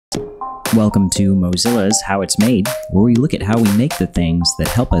Welcome to Mozilla's How It's Made, where we look at how we make the things that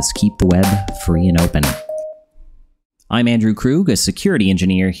help us keep the web free and open. I'm Andrew Krug, a security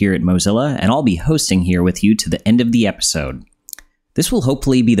engineer here at Mozilla, and I'll be hosting here with you to the end of the episode. This will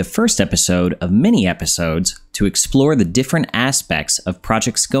hopefully be the first episode of many episodes to explore the different aspects of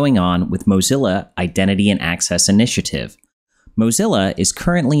projects going on with Mozilla Identity and Access Initiative. Mozilla is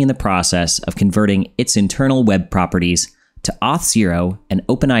currently in the process of converting its internal web properties to Auth0 and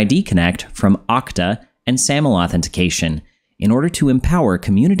OpenID Connect from Okta and SAML authentication in order to empower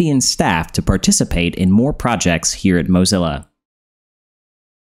community and staff to participate in more projects here at Mozilla.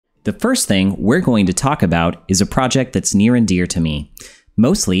 The first thing we're going to talk about is a project that's near and dear to me,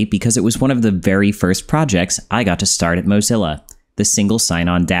 mostly because it was one of the very first projects I got to start at Mozilla, the single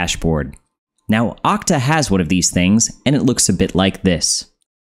sign-on dashboard. Now, Okta has one of these things, and it looks a bit like this.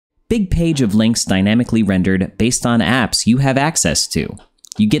 Big page of links dynamically rendered based on apps you have access to.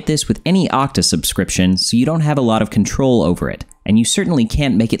 You get this with any Okta subscription, so you don't have a lot of control over it, and you certainly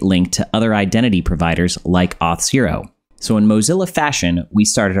can't make it link to other identity providers like Auth0. So in Mozilla fashion, we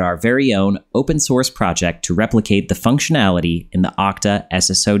started our very own open source project to replicate the functionality in the Okta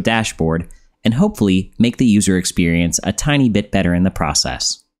SSO Dashboard and hopefully make the user experience a tiny bit better in the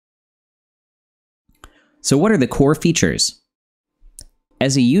process. So what are the core features?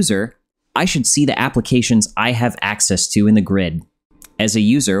 As a user, I should see the applications I have access to in the grid. As a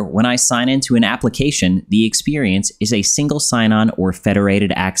user, when I sign into an application, the experience is a single sign-on or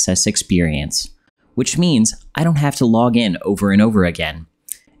federated access experience, which means I don't have to log in over and over again.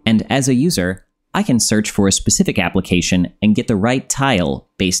 And as a user, I can search for a specific application and get the right tile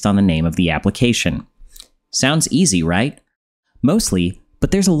based on the name of the application. Sounds easy, right? Mostly, but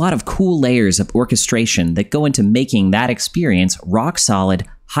there's a lot of cool layers of orchestration that go into making that experience rock solid,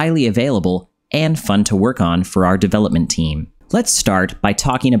 highly available, and fun to work on for our development team. Let's start by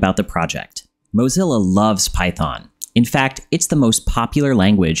talking about the project. Mozilla loves Python. In fact, it's the most popular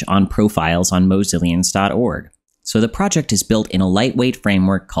language on profiles on Mozillians.org. So the project is built in a lightweight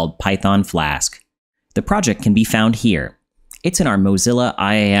framework called Python Flask. The project can be found here. It's in our Mozilla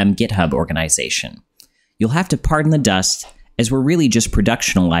IAM GitHub organization. You'll have to pardon the dust, as we're really just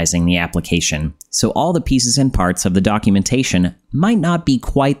productionalizing the application, so all the pieces and parts of the documentation might not be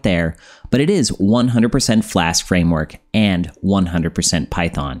quite there, but it is 100% Flask framework and 100%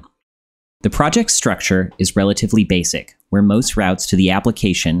 Python. The project structure is relatively basic, where most routes to the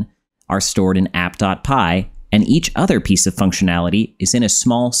application are stored in app.py, and each other piece of functionality is in a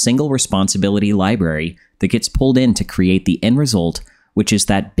small single responsibility library that gets pulled in to create the end result, which is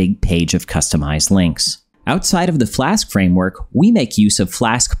that big page of customized links. Outside of the Flask framework, we make use of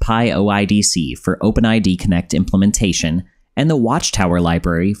Flask PyOIDC for OpenID Connect implementation and the Watchtower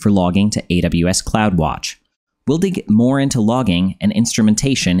library for logging to AWS CloudWatch. We'll dig more into logging and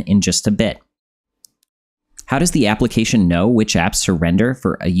instrumentation in just a bit. How does the application know which apps to render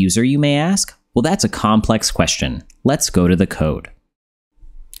for a user, you may ask? Well, that's a complex question. Let's go to the code.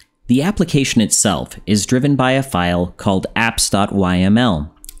 The application itself is driven by a file called apps.yml,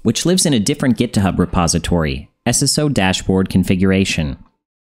 which lives in a different GitHub repository, SSO Dashboard configuration.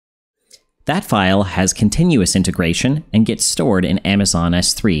 That file has continuous integration and gets stored in Amazon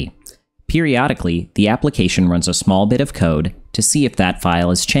S3. Periodically, the application runs a small bit of code to see if that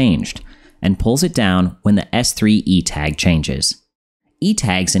file is changed, and pulls it down when the S3 etag changes.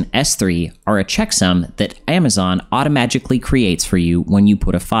 Etags in S3 are a checksum that Amazon automatically creates for you when you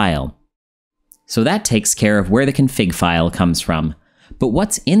put a file. So that takes care of where the config file comes from. But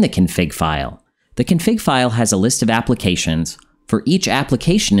what's in the config file? The config file has a list of applications. For each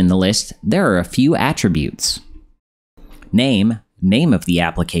application in the list, there are a few attributes. Name of the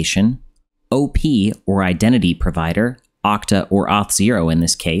application. OP or identity provider, Okta or Auth0 in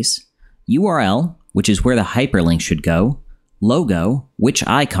this case. URL, which is where the hyperlink should go. Logo, which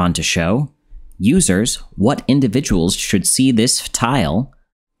icon to show. Users, what individuals should see this tile.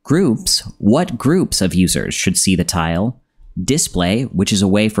 Groups, what groups of users should see the tile. Display, which is a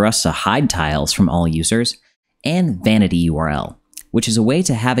way for us to hide tiles from all users, and vanity URL, which is a way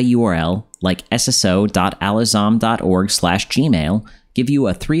to have a URL like sso.alazam.org/gmail give you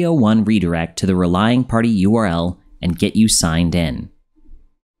a 301 redirect to the relying party URL and get you signed in.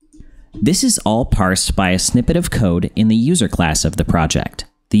 This is all parsed by a snippet of code in the user class of the project.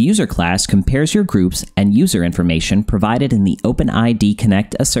 The user class compares your groups and user information provided in the OpenID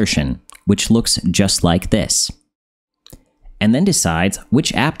Connect assertion, which looks just like this, and then decides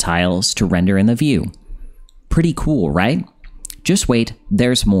which app tiles to render in the view. Pretty cool, right? Just wait,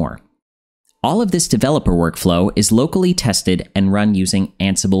 there's more. All of this developer workflow is locally tested and run using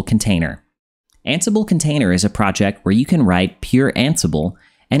Ansible-container. Ansible-container is a project where you can write pure Ansible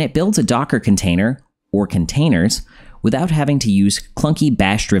and it builds a Docker container, or containers, without having to use clunky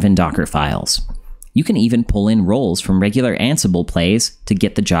bash-driven Docker files. You can even pull in roles from regular Ansible plays to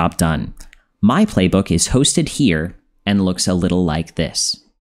get the job done. My playbook is hosted here and looks a little like this.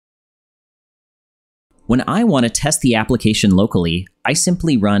 When I want to test the application locally, I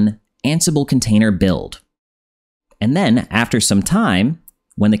simply run ansible-container build. And then, after some time,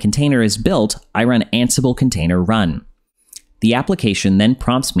 when the container is built, I run ansible-container run. The application then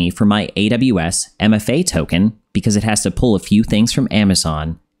prompts me for my AWS MFA token because it has to pull a few things from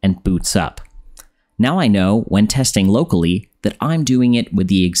Amazon and boots up. Now I know, when testing locally, that I'm doing it with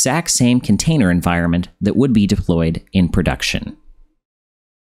the exact same container environment that would be deployed in production.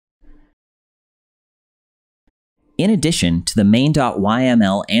 In addition to the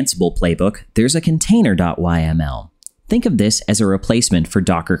main.yml Ansible playbook, there's a container.yml. Think of this as a replacement for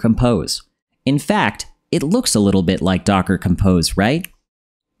Docker Compose. In fact, it looks a little bit like Docker Compose, right?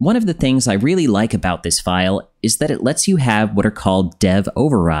 One of the things I really like about this file is that it lets you have what are called dev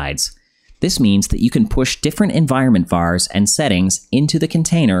overrides. This means that you can push different environment vars and settings into the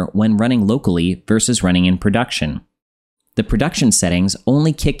container when running locally versus running in production. The production settings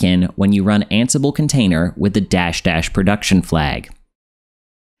only kick in when you run Ansible container with the -- production flag.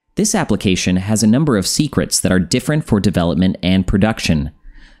 This application has a number of secrets that are different for development and production.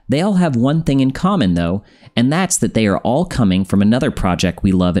 They all have one thing in common though, and that's that they are all coming from another project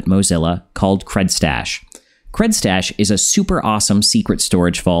we love at Mozilla called CredStash. CredStash is a super awesome secret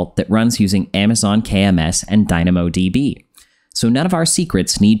storage vault that runs using Amazon KMS and DynamoDB. So none of our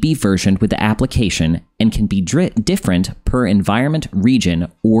secrets need be versioned with the application and can be different per environment,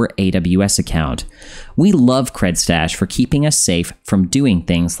 region, or AWS account. We love CredStash for keeping us safe from doing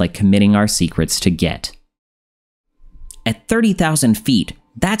things like committing our secrets to Git. At 30,000 feet,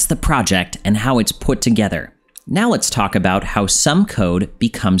 that's the project and how it's put together. Now let's talk about how some code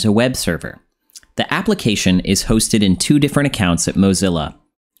becomes a web server. The application is hosted in two different accounts at Mozilla.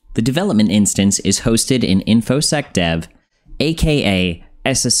 The development instance is hosted in infosec-dev, aka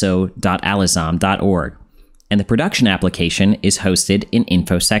sso.alizom.org, and the production application is hosted in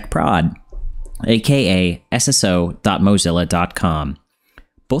infosec-prod, aka sso.mozilla.com.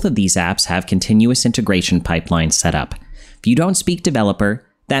 Both of these apps have continuous integration pipelines set up. If you don't speak developer,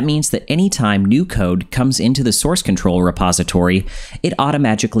 that means that anytime new code comes into the source control repository, it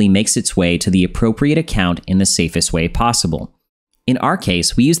automatically makes its way to the appropriate account in the safest way possible. In our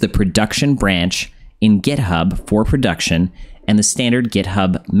case, we use the production branch in GitHub for production and the standard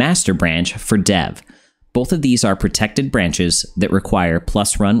GitHub master branch for dev. Both of these are protected branches that require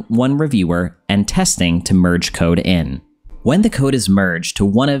 +1 reviewer and testing to merge code in. When the code is merged to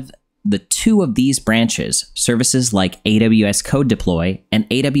one of the two of these branches, services like AWS Code Deploy and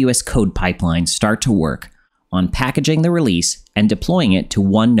AWS Code Pipeline start to work on packaging the release and deploying it to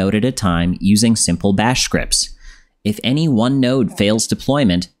one node at a time using simple bash scripts. If any one node fails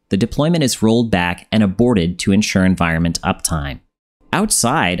deployment, the deployment is rolled back and aborted to ensure environment uptime.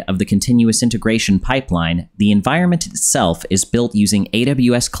 Outside of the continuous integration pipeline, the environment itself is built using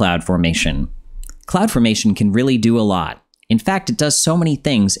AWS CloudFormation. CloudFormation can really do a lot. In fact, it does so many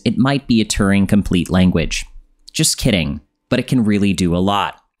things it might be a Turing-complete language. Just kidding, but it can really do a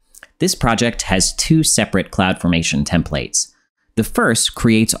lot. This project has two separate CloudFormation templates. The first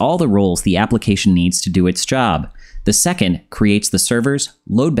creates all the roles the application needs to do its job. The second creates the servers,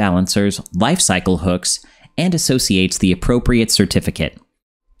 load balancers, lifecycle hooks, and associates the appropriate certificate.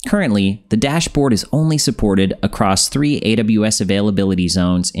 Currently, the dashboard is only supported across 3 AWS availability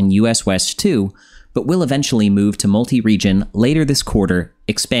zones in US West 2, but will eventually move to multi-region later this quarter,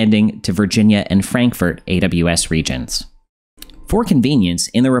 expanding to Virginia and Frankfurt AWS regions. For convenience,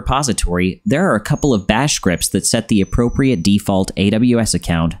 in the repository, there are a couple of bash scripts that set the appropriate default AWS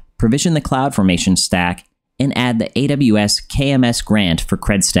account, provision the CloudFormation stack, and add the AWS KMS grant for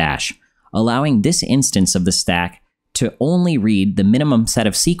CredStash, allowing this instance of the stack to only read the minimum set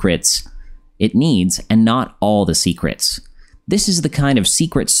of secrets it needs and not all the secrets. This is the kind of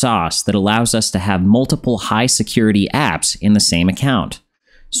secret sauce that allows us to have multiple high-security apps in the same account.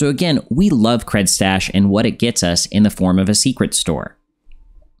 So again, we love CredStash and what it gets us in the form of a secret store.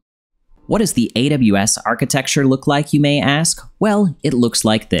 What does the AWS architecture look like, you may ask? Well, it looks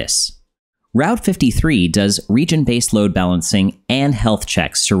like this. Route 53 does region-based load balancing and health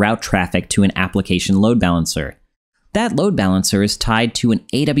checks to route traffic to an application load balancer. That load balancer is tied to an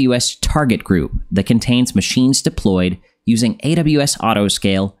AWS target group that contains machines deployed using AWS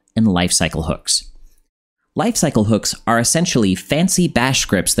Autoscale and lifecycle hooks. Lifecycle hooks are essentially fancy bash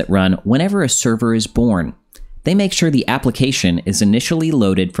scripts that run whenever a server is born. They make sure the application is initially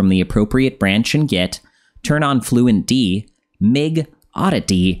loaded from the appropriate branch in Git, turn on fluentd, mig,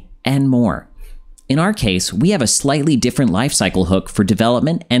 audit-d, and more. In our case, we have a slightly different lifecycle hook for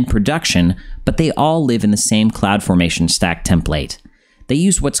development and production, but they all live in the same CloudFormation stack template. They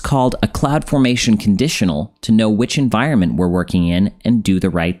use what's called a CloudFormation conditional to know which environment we're working in and do the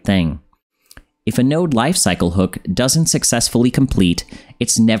right thing. If a node lifecycle hook doesn't successfully complete,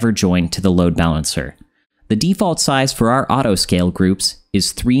 it's never joined to the load balancer. The default size for our autoscale groups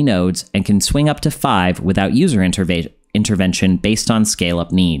is 3 nodes and can swing up to 5 without user intervention based on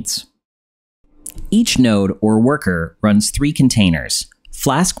scale-up needs. Each node or worker runs 3 containers: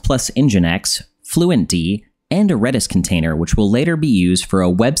 Flask plus Nginx, Fluentd, and a Redis container, which will later be used for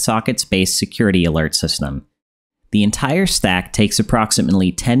a WebSockets-based security alert system. The entire stack takes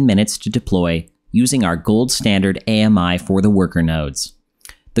approximately 10 minutes to deploy using our gold standard AMI for the worker nodes.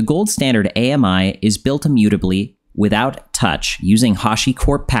 The gold standard AMI is built immutably without touch using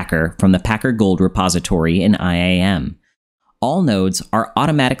HashiCorp Packer from the Packer Gold repository in IAM. All nodes are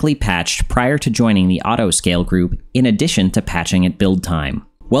automatically patched prior to joining the autoscale group, in addition to patching at build time.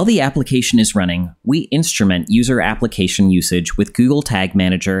 While the application is running, we instrument user application usage with Google Tag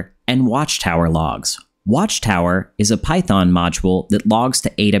Manager and Watchtower logs. Watchtower is a Python module that logs to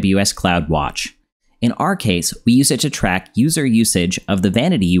AWS CloudWatch. In our case, we use it to track user usage of the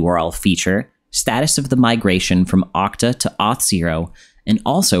vanity URL feature, status of the migration from Okta to Auth0, and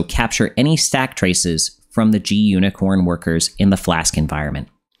also capture any stack traces from the gUnicorn workers in the Flask environment.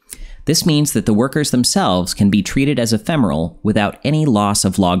 This means that the workers themselves can be treated as ephemeral without any loss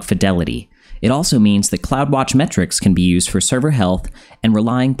of log fidelity. It also means that CloudWatch metrics can be used for server health and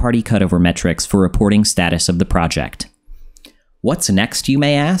relying party cutover metrics for reporting status of the project. What's next, you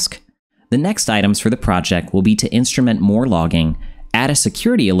may ask? The next items for the project will be to instrument more logging, add a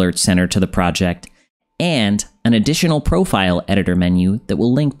security alert center to the project, and an additional profile editor menu that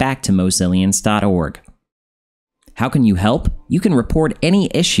will link back to Mozillians.org. How can you help? You can report any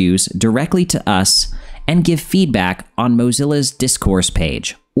issues directly to us and give feedback on Mozilla's discourse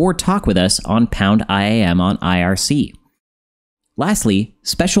page, or talk with us on #IAM on IRC. Lastly,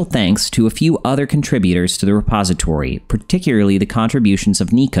 special thanks to a few other contributors to the repository, particularly the contributions of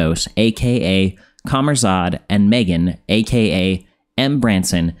Nikos, aka Kamerzad, and Megan, aka M.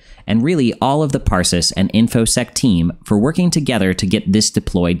 Branson, and really all of the Parsis and InfoSec team for working together to get this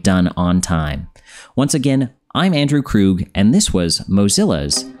deploy done on time. Once again, I'm Andrew Krug, and this was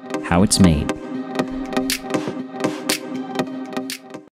Mozilla's How It's Made.